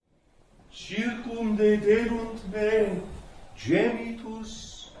circumdederunt me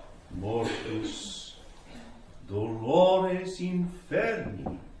gemitus mortus, dolores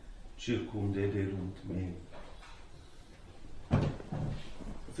inferni circumdederunt me.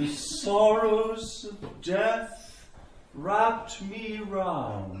 The sorrows of death wrapped me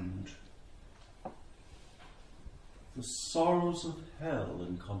round. The sorrows of hell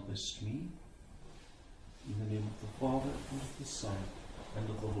encompassed me. In the name of the Father, and of the Son, and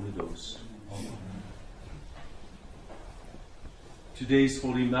of the Holy Ghost. Amen. Today's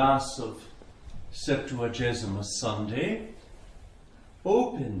Holy Mass of Septuagesima Sunday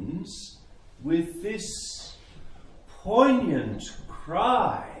opens with this poignant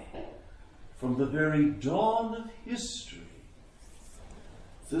cry from the very dawn of history.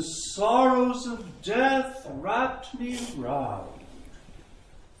 The sorrows of death wrapped me round.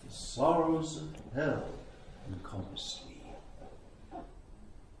 The sorrows of hell encompassed me.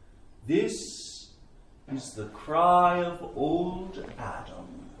 This is the cry of old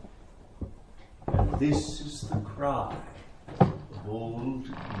Adam, and this is the cry of old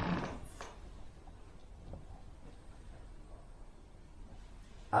Eve.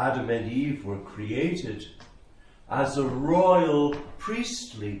 Adam and Eve were created as a royal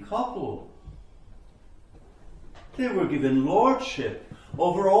priestly couple. They were given lordship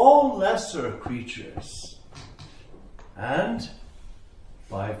over all lesser creatures, and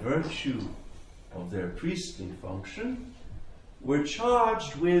by virtue of their priestly function, were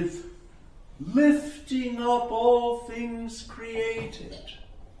charged with lifting up all things created,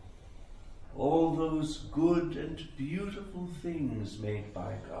 all those good and beautiful things made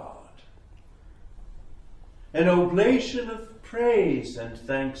by God. An oblation of praise and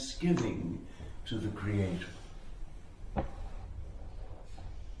thanksgiving to the Creator.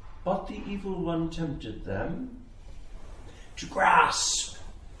 But the evil one tempted them to grasp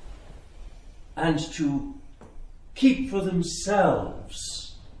and to keep for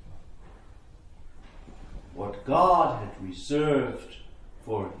themselves what God had reserved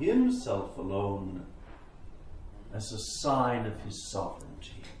for himself alone as a sign of his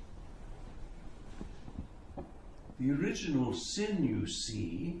sovereignty. The original sin, you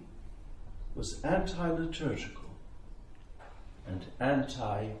see, was anti-liturgical and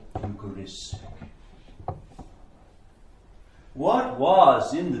anti-Eucharistic. What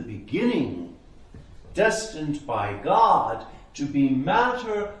was in the beginning destined by God to be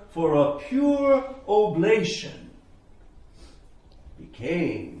matter for a pure oblation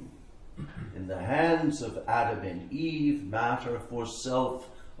became, in the hands of Adam and Eve, matter for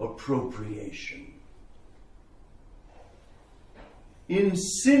self-appropriation. In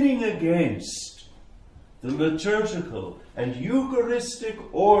sinning against the liturgical and Eucharistic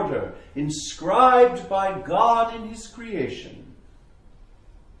order inscribed by God in his creation,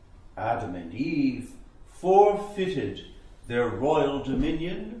 Adam and Eve forfeited their royal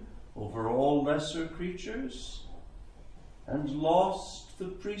dominion over all lesser creatures and lost the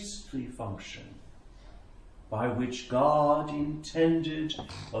priestly function by which God intended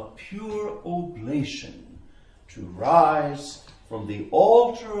a pure oblation to rise from the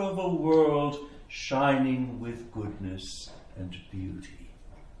altar of a world shining with goodness and beauty.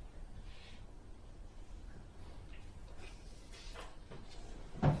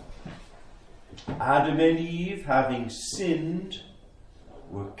 Adam and Eve, having sinned,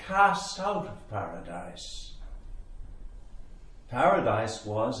 were cast out of paradise. Paradise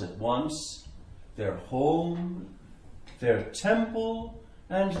was at once their home, their temple,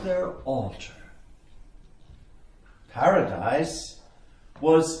 and their altar. Paradise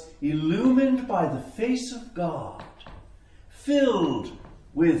was illumined by the face of God, filled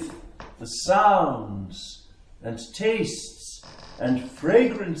with the sounds and tastes and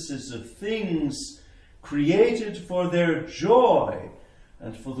fragrances of things created for their joy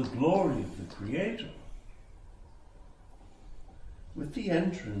and for the glory of the Creator. With the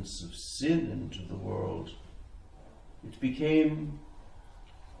entrance of sin into the world, it became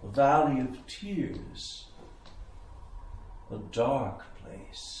a valley of tears, a dark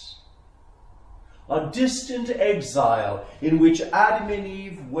place, a distant exile in which Adam and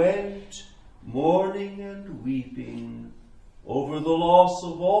Eve went mourning and weeping over the loss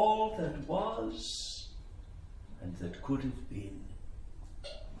of all that was and that could have been.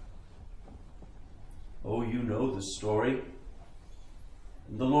 Oh, you know the story.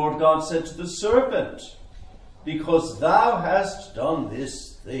 And the Lord God said to the serpent, "Because thou hast done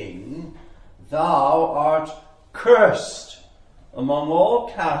this thing, thou art cursed among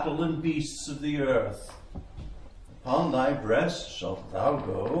all cattle and beasts of the earth. Upon thy breast shalt thou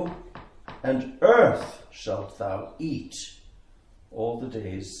go, and earth shalt thou eat all the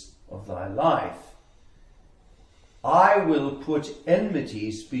days of thy life. I will put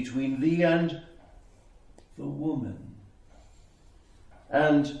enmities between thee and the woman,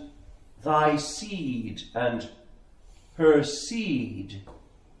 and thy seed and her seed.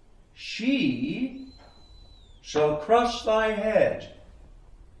 She shall crush thy head,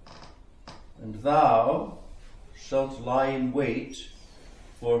 and thou shalt lie in wait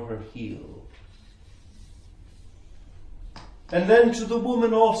for her heel. And then to the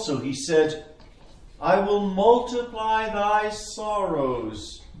woman also he said, I will multiply thy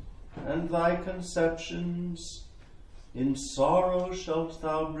sorrows and thy conceptions. In sorrow shalt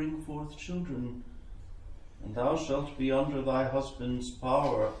thou bring forth children, and thou shalt be under thy husband's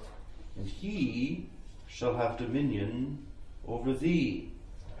power, and he shall have dominion over thee.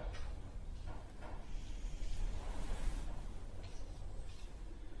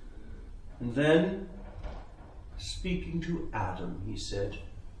 And then, speaking to Adam, he said,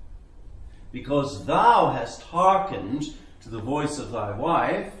 because thou hast hearkened to the voice of thy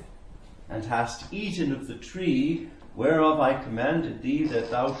wife, and hast eaten of the tree whereof I commanded thee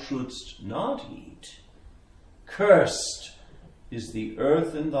that thou shouldst not eat, cursed is the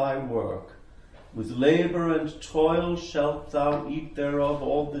earth in thy work. With labor and toil shalt thou eat thereof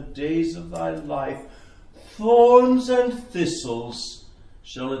all the days of thy life. Thorns and thistles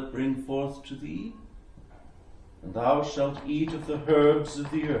shall it bring forth to thee, and thou shalt eat of the herbs of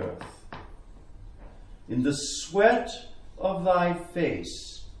the earth. In the sweat of thy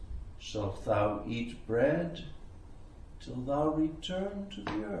face shalt thou eat bread till thou return to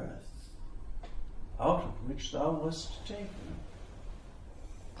the earth, out of which thou wast taken.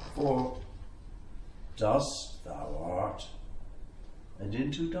 For dust thou art, and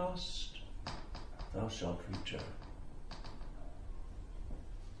into dust thou shalt return.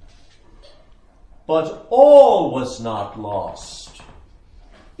 But all was not lost.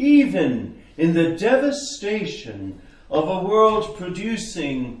 Even in the devastation of a world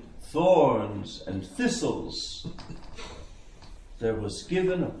producing thorns and thistles, there was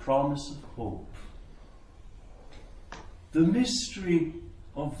given a promise of hope. The mystery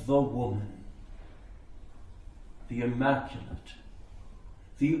of the woman, the immaculate,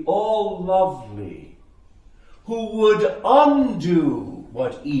 the all-lovely, who would undo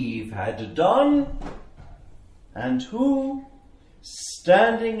what Eve had done, and who,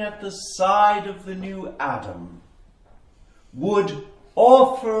 standing at the side of the new Adam, would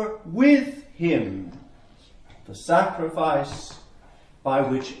offer with him the sacrifice by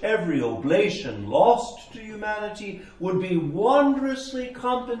which every oblation lost to humanity would be wondrously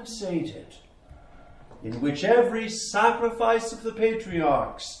compensated, in which every sacrifice of the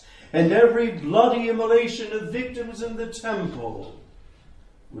patriarchs and every bloody immolation of victims in the temple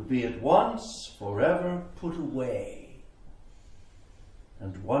would be at once forever put away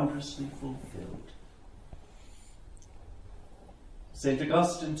and wondrously fulfilled. St.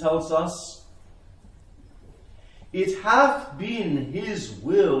 Augustine tells us, it hath been his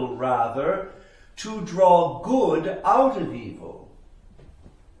will rather to draw good out of evil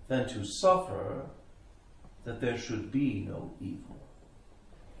than to suffer that there should be no evil.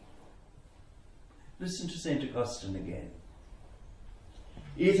 Listen to St. Augustine again.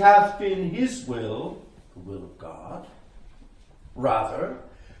 It hath been his will, the will of God, rather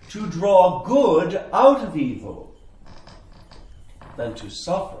to draw good out of evil than to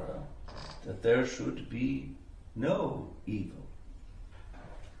suffer that there should be no evil.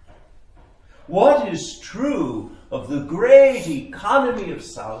 What is true of the great economy of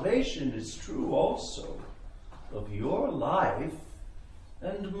salvation is true also of your life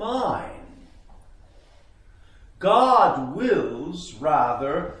and mine. God wills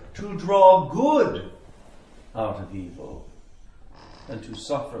rather to draw good out of evil than to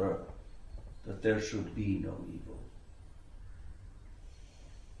suffer that there should be no evil.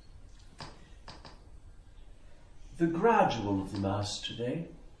 The gradual of the Mass today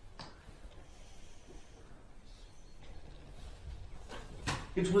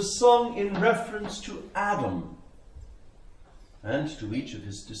it was sung in reference to Adam and to each of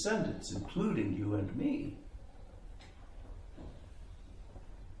his descendants, including you and me.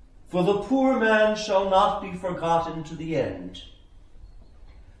 For the poor man shall not be forgotten to the end.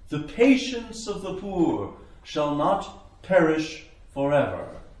 The patience of the poor shall not perish forever.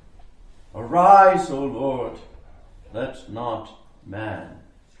 Arise, O Lord, let not man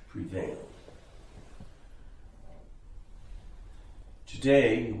prevail.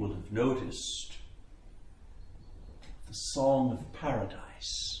 Today you will have noticed the song of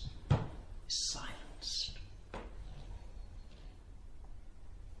paradise is silenced.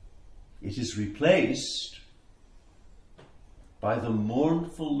 It is replaced by the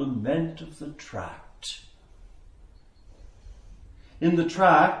mournful lament of the tract. In the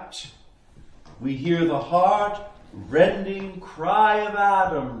tract, we hear the heart-rending cry of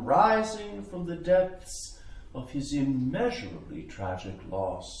Adam rising from the depths of his immeasurably tragic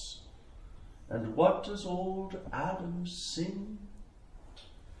loss. And what does old Adam sing?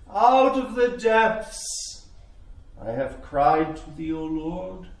 Out of the depths I have cried to thee, O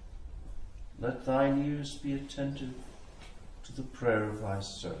Lord. Let thine ears be attentive to the prayer of thy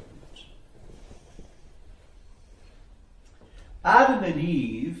servant. Adam and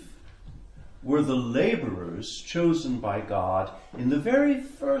Eve were the laborers chosen by God in the very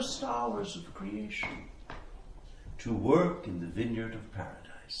first hours of creation to work in the vineyard of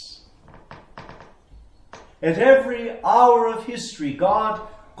paradise. At every hour of history, God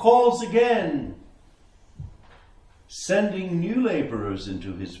calls again, sending new laborers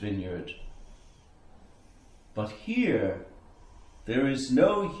into his vineyard. But here, there is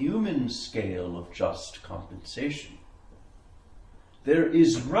no human scale of just compensation. There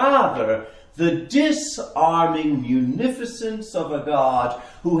is rather the disarming munificence of a God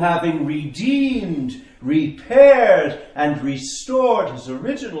who, having redeemed, repaired, and restored his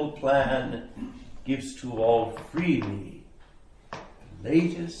original plan, gives to all freely.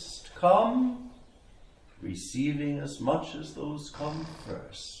 Latest come, receiving as much as those come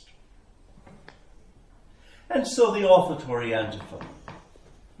first. And so the offertory antiphon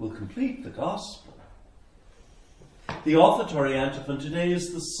will complete the gospel. The offertory antiphon today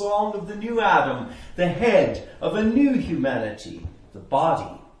is the song of the new Adam, the head of a new humanity, the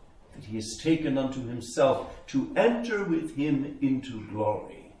body that he has taken unto himself to enter with him into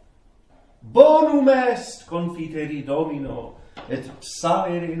glory. Bonum est confiteri Domino et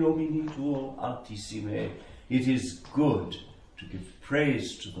salere nomini tuo altissime. It is good to give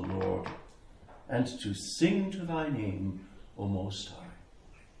praise to the Lord and to sing to thy name, O Most High.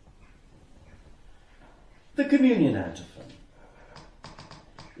 The communion antiphon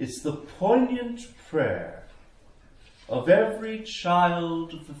is the poignant prayer of every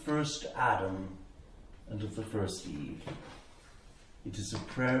child of the first Adam and of the first Eve. It is a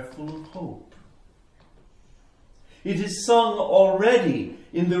prayer full of hope. It is sung already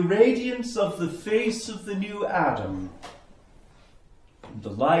in the radiance of the face of the new Adam, in the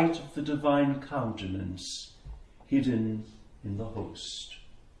light of the divine countenance hidden in the host.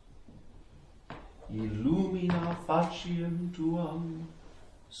 Illumina faciem tuam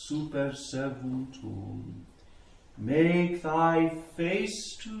super servum tuum. Make thy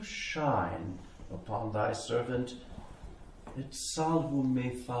face to shine upon thy servant, et salvum me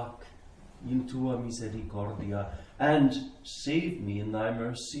fac in tua misericordia, and save me in thy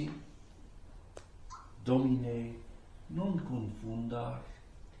mercy. Domine, non confundar,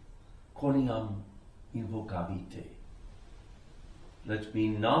 quoniam invocavite. Let me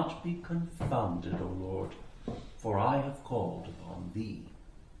not be confounded, O Lord, for I have called upon thee.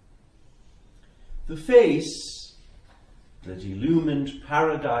 The face that illumined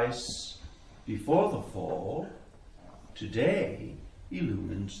paradise before the fall, today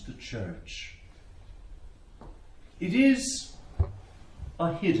illumines the church. It is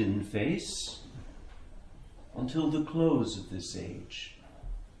a hidden face until the close of this age,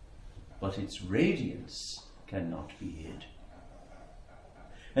 but its radiance cannot be hid.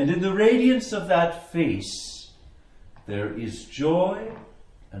 And in the radiance of that face, there is joy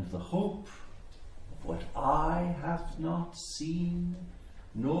and the hope of what eye hath not seen,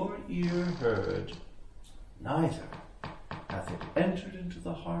 nor ear heard, neither hath it entered into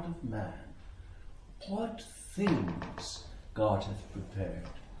the heart of man, what things God hath prepared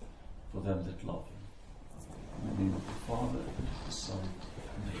for them that love him. In the name of the Father, and of the Son,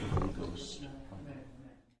 and of the Holy Ghost.